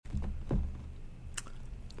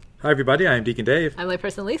Hi, everybody. I am Deacon Dave. I'm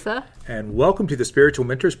layperson Lisa. And welcome to the Spiritual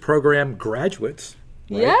Mentors Program graduates.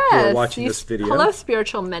 Right, yes. Who are watching this video. Hello,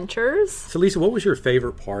 spiritual mentors. So, Lisa, what was your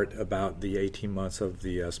favorite part about the 18 months of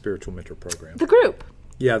the Spiritual Mentor Program? The group.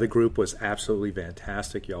 Yeah, the group was absolutely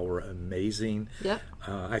fantastic. Y'all were amazing. Yep.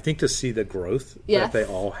 I think to see the growth that they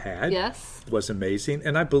all had was amazing.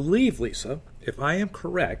 And I believe, Lisa, if I am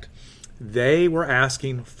correct, they were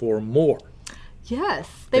asking for more. Yes,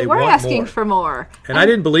 they were asking for more. And I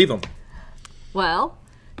didn't believe them. Well,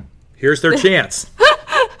 here's their chance.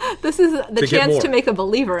 This is the chance to make a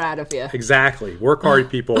believer out of you. Exactly. Work hard,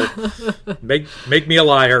 people. Make me a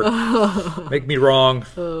liar. Make me wrong.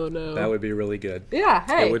 Oh, no. That would be really good. Yeah,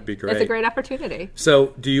 hey. That would be great. It's a great opportunity.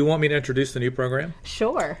 So, do you want me to introduce the new program?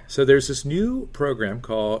 Sure. So, there's this new program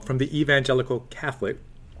from the Evangelical Catholic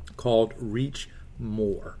called Reach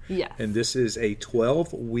More. Yes. And this is a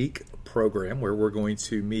 12-week program where we're going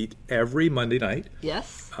to meet every Monday night.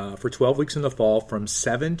 Yes. For 12 weeks in the fall from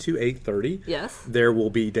 7 to 8:30. Yes. There will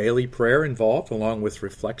be daily prayer involved along with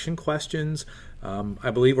reflection questions.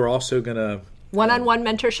 I believe we're also going to... One-on-one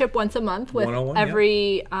mentorship once a month with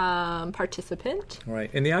every participant.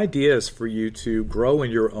 Right. And the idea is for you to grow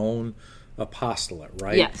in your own apostolate,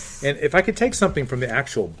 right? Yes. And if I could take something from the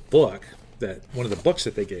actual book, one of the books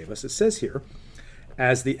that they gave us, it says here,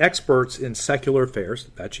 as the experts in secular affairs,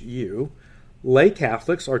 that's you, lay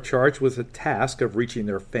Catholics are charged with the task of reaching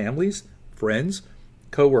their families, friends,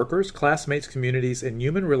 co-workers, classmates, communities, and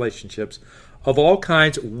human relationships of all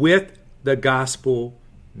kinds with the gospel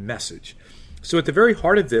message. So at the very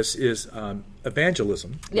heart of this is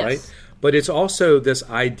evangelism, right? But it's also this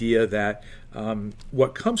idea that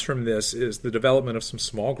what comes from this is the development of some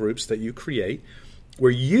small groups that you create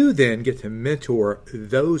where you then get to mentor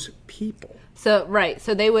those people. So, right.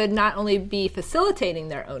 So they would not only be facilitating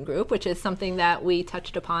their own group, which is something that we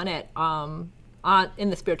touched upon in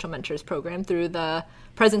the Spiritual Mentors program through the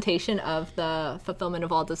presentation of the Fulfillment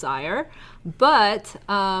of All Desire, but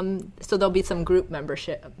so there'll be some group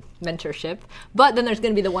mentorship, but then there's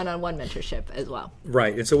going to be the one-on-one mentorship as well.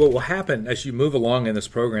 Right. And so what will happen as you move along in this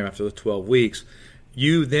program after the 12 weeks,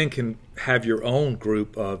 you then can have your own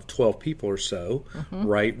group of 12 people or so,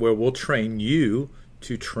 right, where we'll train you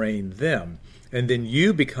to train them. And then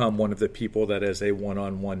you become one of the people that is a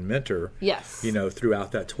one-on-one mentor,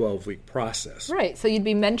 throughout that 12-week process. Right. So you'd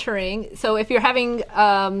be mentoring. So if you're having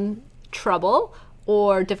trouble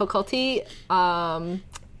or difficulty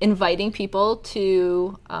inviting people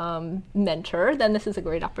to mentor, then this is a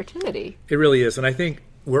great opportunity. It really is. And I think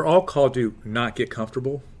we're all called to not get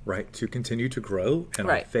comfortable, right, to continue to grow in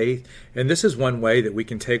our faith. And this is one way that we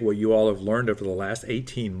can take what you all have learned over the last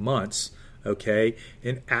 18 months, okay,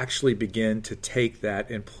 and actually begin to take that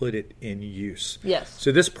and put it in use. Yes.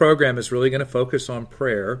 So this program is really going to focus on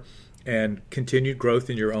prayer and continued growth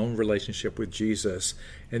in your own relationship with Jesus.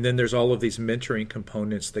 And then there's all of these mentoring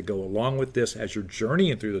components that go along with this as you're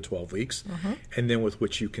journeying through the 12 weeks, and then with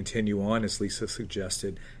which you continue on, as Lisa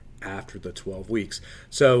suggested, after the 12 weeks.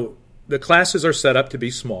 So the classes are set up to be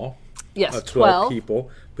small, 12 people.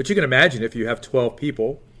 But you can imagine if you have 12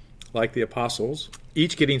 people, like the apostles,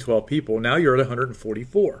 each getting 12 people, now you're at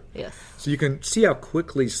 144. Yes. So you can see how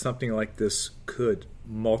quickly something like this could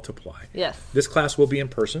multiply. Yes. This class will be in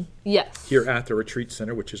person. Yes. Here at the Retreat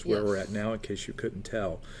Center, which is where we're at now, in case you couldn't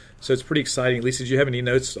tell. So it's pretty exciting. Lisa, do you have any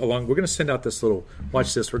notes along? We're going to send out this little,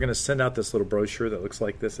 watch this, we're going to send out this little brochure that looks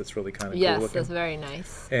like this. It's really kind of cool looking. Yes, that's very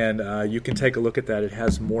nice. And you can take a look at that. It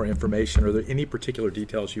has more information. Are there any particular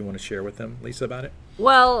details you want to share with them, Lisa, about it?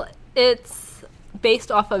 Well, it's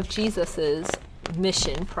based off of Jesus's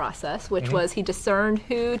mission process, which was he discerned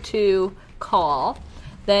who to call,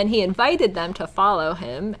 then he invited them to follow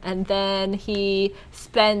him, and then he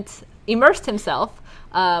immersed himself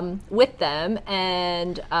with them,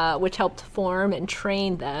 and which helped form and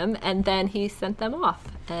train them, and then he sent them off,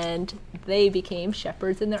 and they became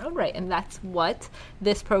shepherds in their own right. And that's what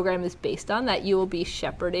this program is based on, that you will be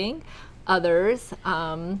shepherding others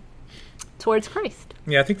towards Christ.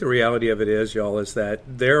 Yeah, I think the reality of it is, y'all, is that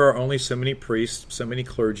there are only so many priests, so many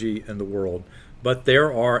clergy in the world, but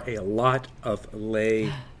there are a lot of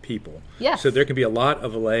lay people. Yes. So there can be a lot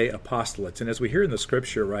of lay apostolates. And as we hear in the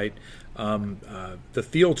scripture, right, the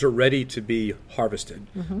fields are ready to be harvested,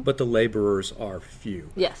 but the laborers are few.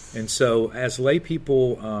 Yes. And so as lay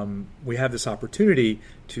people, we have this opportunity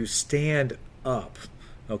to stand up,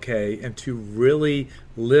 okay, and to really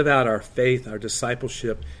live out our faith, our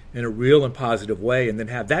discipleship in a real and positive way, and then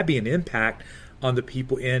have that be an impact on the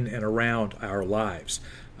people in and around our lives.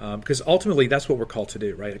 Because ultimately, that's what we're called to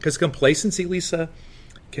do, right? Because complacency, Lisa,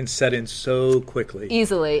 can set in so quickly.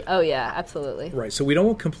 Easily. Oh, yeah, absolutely. Right. So we don't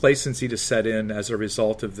want complacency to set in as a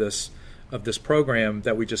result of this program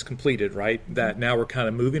that we just completed, right? That now we're kind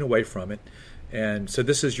of moving away from it. And so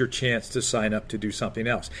this is your chance to sign up to do something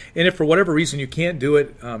else. And if for whatever reason you can't do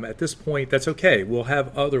it at this point, that's okay. We'll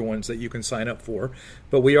have other ones that you can sign up for.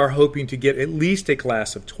 But we are hoping to get at least a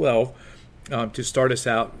class of 12 to start us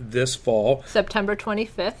out this fall. September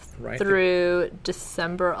 25th through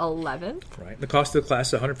December 11th. Right. The cost of the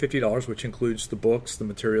class is $150, which includes the books, the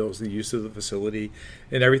materials, the use of the facility,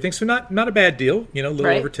 and everything. So not a bad deal. A little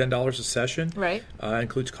over $10 a session. Right.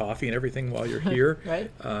 Includes coffee and everything while you're here.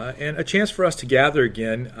 Right. And a chance for us to gather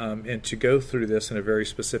again and to go through this in a very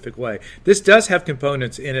specific way. This does have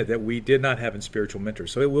components in it that we did not have in Spiritual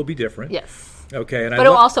Mentors, so it will be different. Yes. Okay, but it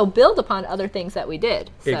will also build upon other things that we did.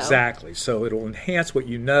 So. Exactly. So it'll enhance what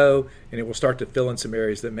you know, and it will start to fill in some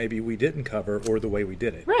areas that maybe we didn't cover or the way we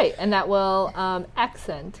did it. Right, and that will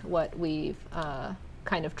accent what we've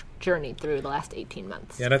kind of journeyed through the last 18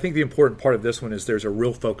 months. And I think the important part of this one is there's a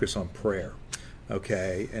real focus on prayer.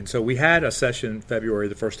 Okay, and so we had a session in February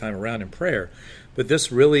the first time around in prayer, but this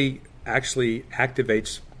really actually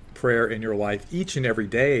activates prayer in your life each and every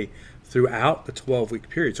day throughout the 12-week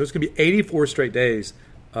period. So it's going to be 84 straight days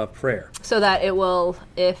of prayer. So that it will,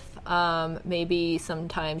 if maybe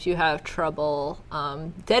sometimes you have trouble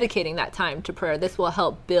dedicating that time to prayer, this will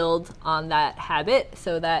help build on that habit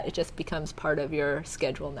so that it just becomes part of your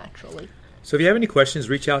schedule naturally. So if you have any questions,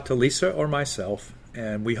 reach out to Lisa or myself,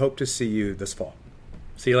 and we hope to see you this fall.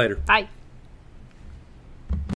 See you later. Bye.